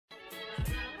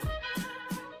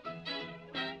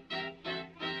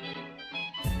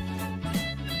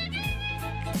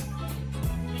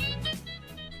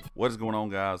What is going on,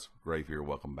 guys? Grave here.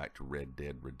 Welcome back to Red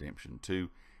Dead Redemption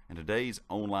 2. And today's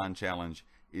online challenge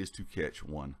is to catch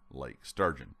one lake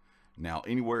sturgeon. Now,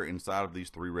 anywhere inside of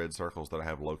these three red circles that I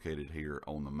have located here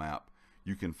on the map,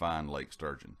 you can find lake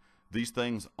sturgeon. These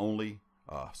things only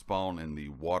spawn in the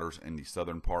waters in the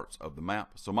southern parts of the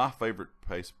map. So my favorite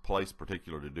place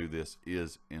particular to do this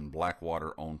is in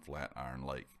Blackwater on Flatiron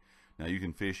Lake. Now, you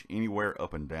can fish anywhere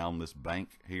up and down this bank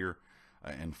here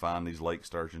and find these lake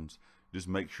sturgeons. Just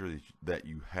make sure that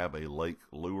you have a lake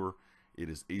lure. It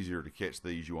is easier to catch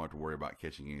these. You won't have to worry about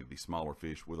catching any of these smaller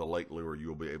fish. With a lake lure,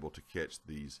 you'll be able to catch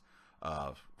these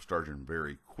sturgeon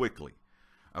very quickly.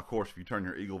 Of course, if you turn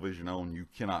your eagle vision on, you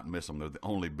cannot miss them. They're the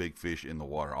only big fish in the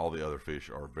water. All the other fish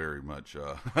are very much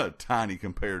tiny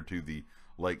compared to the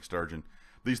lake sturgeon.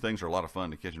 These things are a lot of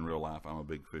fun to catch in real life. I'm a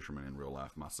big fisherman in real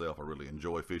life myself. I really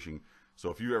enjoy fishing. So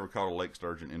if you ever caught a lake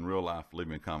sturgeon in real life, leave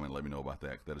me a comment. Let me know about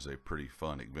that. That is a pretty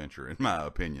fun adventure in my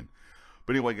opinion.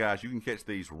 But anyway, guys, you can catch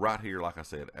these right here, like I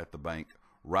said, at the bank,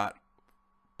 right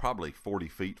probably 40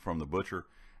 feet from the butcher.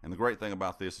 And the great thing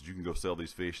about this is you can go sell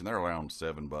these fish, and they're around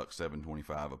 $7,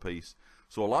 $7.25 a piece.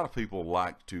 So a lot of people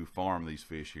like to farm these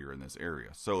fish here in this area.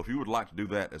 So if you would like to do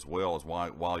that as well as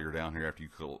while you're down here after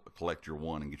you collect your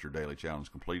one and get your daily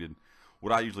challenge completed,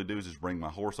 what I usually do is just bring my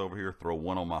horse over here, throw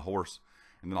one on my horse,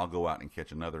 and then I'll go out and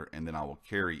catch another, and then I will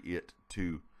carry it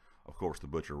to, of course, the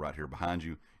butcher right here behind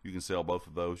you. You can sell both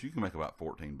of those. You can make about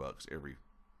 14 bucks every,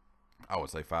 I would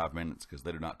say, 5 minutes, because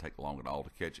they do not take long at all to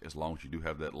catch as long as you do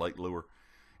have that lake lure.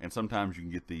 And sometimes you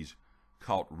can get these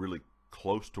caught really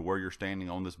close to where you're standing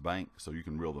on this bank, so you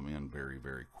can reel them in very,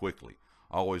 very quickly.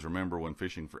 Always remember when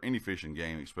fishing for any fishing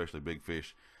game, especially big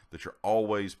fish, that you're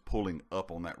always pulling up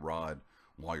on that rod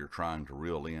while you're trying to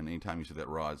reel in. Anytime you see that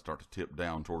rod start to tip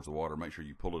down towards the water, make sure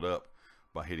you pull it up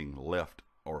by hitting left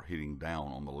or hitting down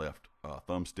on the left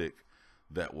thumbstick.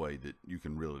 That way that you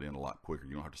can reel it in a lot quicker.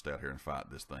 You don't have to stay out here and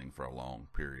fight this thing for a long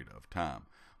period of time.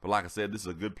 But like I said, this is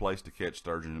a good place to catch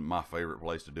sturgeon, my favorite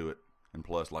place to do it. And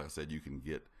plus, like I said, you can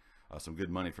get some good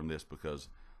money from this because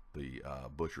the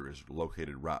butcher is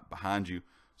located right behind you.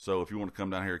 So if you want to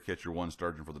come down here and catch your one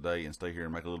sturgeon for the day and stay here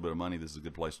and make a little bit of money, this is a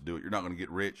good place to do it. You're not going to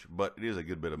get rich, but it is a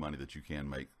good bit of money that you can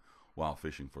make while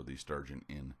fishing for the sturgeon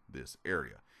in this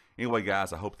area. Anyway,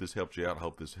 guys, I hope this helped you out. I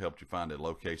hope this helped you find a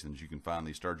location that you can find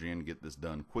these sturgeon in and get this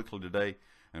done quickly today.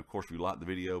 And of course, if you like the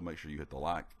video, make sure you hit the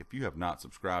like. If you have not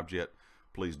subscribed yet,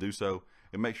 please do so.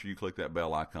 And make sure you click that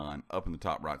bell icon up in the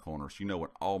top right corner so you know when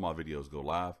all my videos go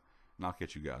live. And I'll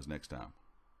catch you guys next time.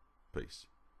 Peace.